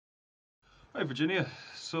Hi, Virginia.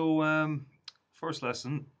 So, first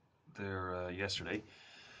lesson there yesterday.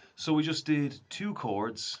 So we just did two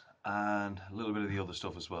chords and a little bit of the other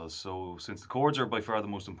stuff as well. So since the chords are by far the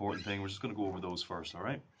most important thing, we're just going to go over those first, all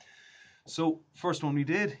right? So first one we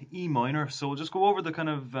did, E minor. So we'll just go over the kind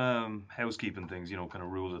of housekeeping things, kind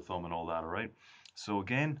of rules of thumb and all that, all right? So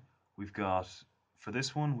again, we've got, for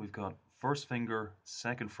this one, we've got first finger,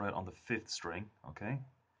 second fret on the fifth string, okay?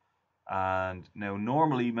 And now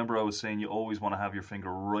normally, remember I was saying you always want to have your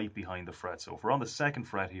finger right behind the fret. So if we're on the second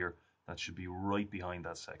fret here, that should be right behind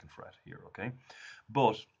that second fret here, okay?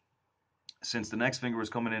 But since the next finger is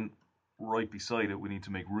coming in right beside it, we need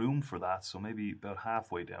to make room for that. So maybe about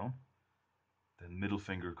halfway down. Then middle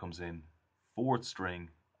finger comes in, fourth string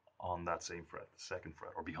on that same fret, the second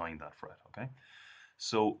fret, or behind that fret, okay?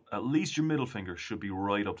 So at least your middle finger should be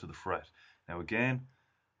right up to the fret. Now again,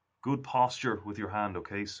 good posture with your hand,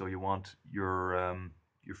 okay? So you want your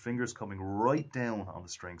fingers coming right down on the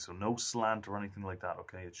string, so no slant or anything like that,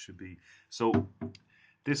 okay? It should be, so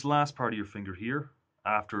this last part of your finger here,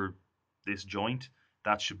 after this joint,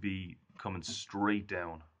 that should be coming straight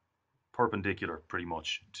down, perpendicular pretty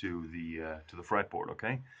much to the fretboard,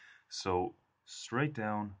 okay? So straight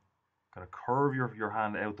down, kind of curve your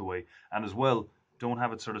hand out the way, and as well, don't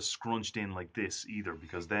have it sort of scrunched in like this either,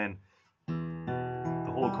 because then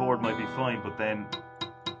the whole chord might be fine, but then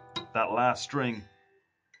that last string,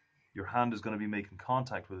 your hand is going to be making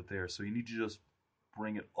contact with it there. So you need to just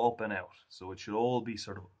bring it up and out. So it should all be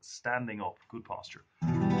sort of standing up, good posture.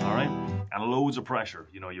 All right, and loads of pressure.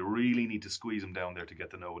 You really need to squeeze them down there to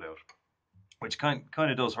get the note out, which kind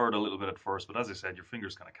of does hurt a little bit at first. But as I said, your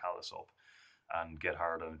fingers kind of callus up and get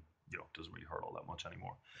hard, and it doesn't really hurt all that much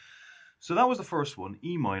anymore. So that was the first one,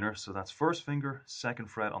 E minor. So that's first finger,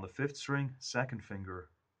 second fret on the fifth string, second finger,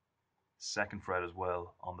 second fret as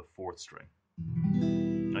well on the fourth string.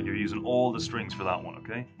 And you're using all the strings for that one,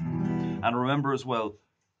 okay? And remember as well,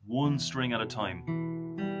 one string at a time.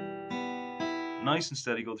 Nice and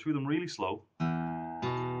steady, go through them really slow.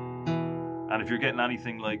 And if you're getting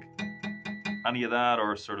anything like any of that,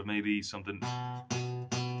 or sort of maybe something,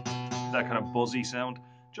 that kind of buzzy sound,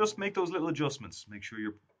 just make those little adjustments. Make sure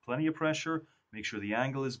you're plenty of pressure, make sure the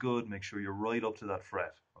angle is good, make sure you're right up to that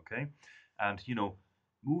fret, okay? And,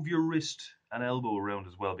 move your wrist and elbow around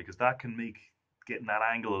as well, because that can make getting that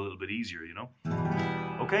angle a little bit easier.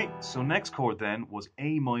 Okay, so next chord then was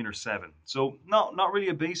A minor 7. So not really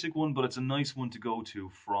a basic one, but it's a nice one to go to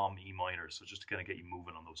from E minor. So just to kind of get you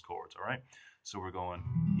moving on those chords, all right? So we're going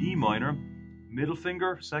E minor, middle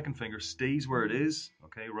finger, second finger stays where it is,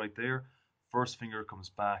 okay, right there. First finger comes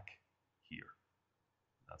back here.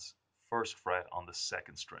 That's first fret on the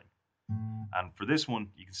second string. And for this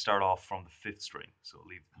one, you can start off from the fifth string. So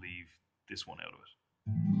leave this one out of it.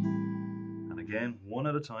 And again, one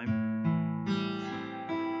at a time.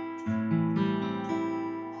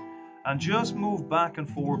 And just move back and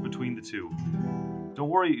forward between the two. Don't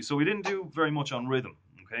worry, so we didn't do very much on rhythm,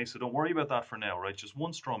 okay? So don't worry about that for now, right? Just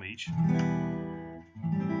one strum each.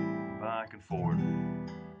 Back and forward.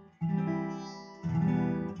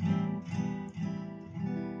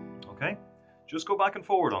 Okay? Just go back and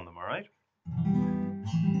forward on them, all right?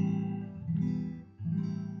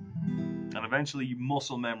 And eventually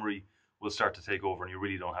muscle memory will start to take over and you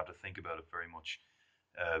really don't have to think about it very much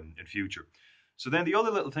in future. So then the other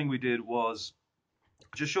little thing we did was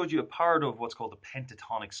just showed you a part of what's called the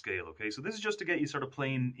pentatonic scale, okay? So this is just to get you sort of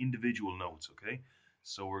playing individual notes, okay?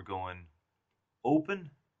 So we're going open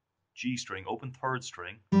G string, open third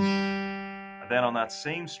string, and then on that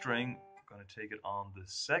same string, I'm going to take it on the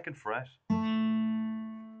second fret,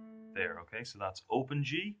 there, okay? So that's open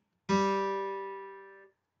G,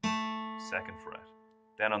 second fret.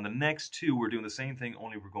 Then on the next two, we're doing the same thing,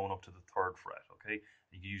 only we're going up to the third fret, okay?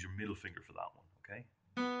 You can use your middle finger for that one, okay?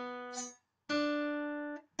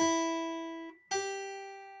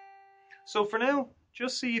 So for now,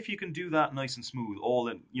 just see if you can do that nice and smooth, all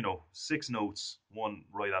in, 6 notes, one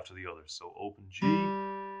right after the other. So open G,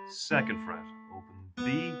 second fret, open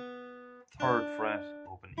B, third fret,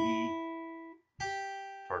 open E,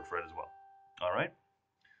 third fret as well. All right?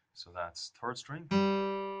 So that's third string,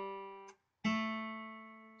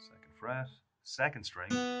 second fret, second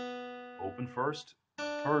string, open first,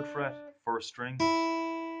 third fret, first string,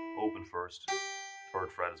 open first, third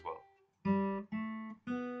fret as well.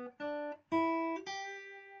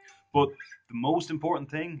 But the most important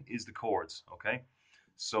thing is the chords, okay?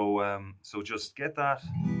 So just get that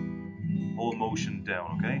whole motion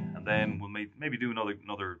down, okay? And then we'll maybe do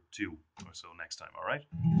another 2 or so next time, all right?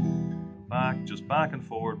 Just back and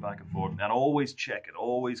forward, and always check it.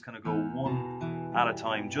 Always kind of go one at a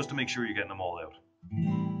time, just to make sure you're getting them all out.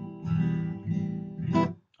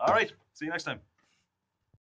 See you next time.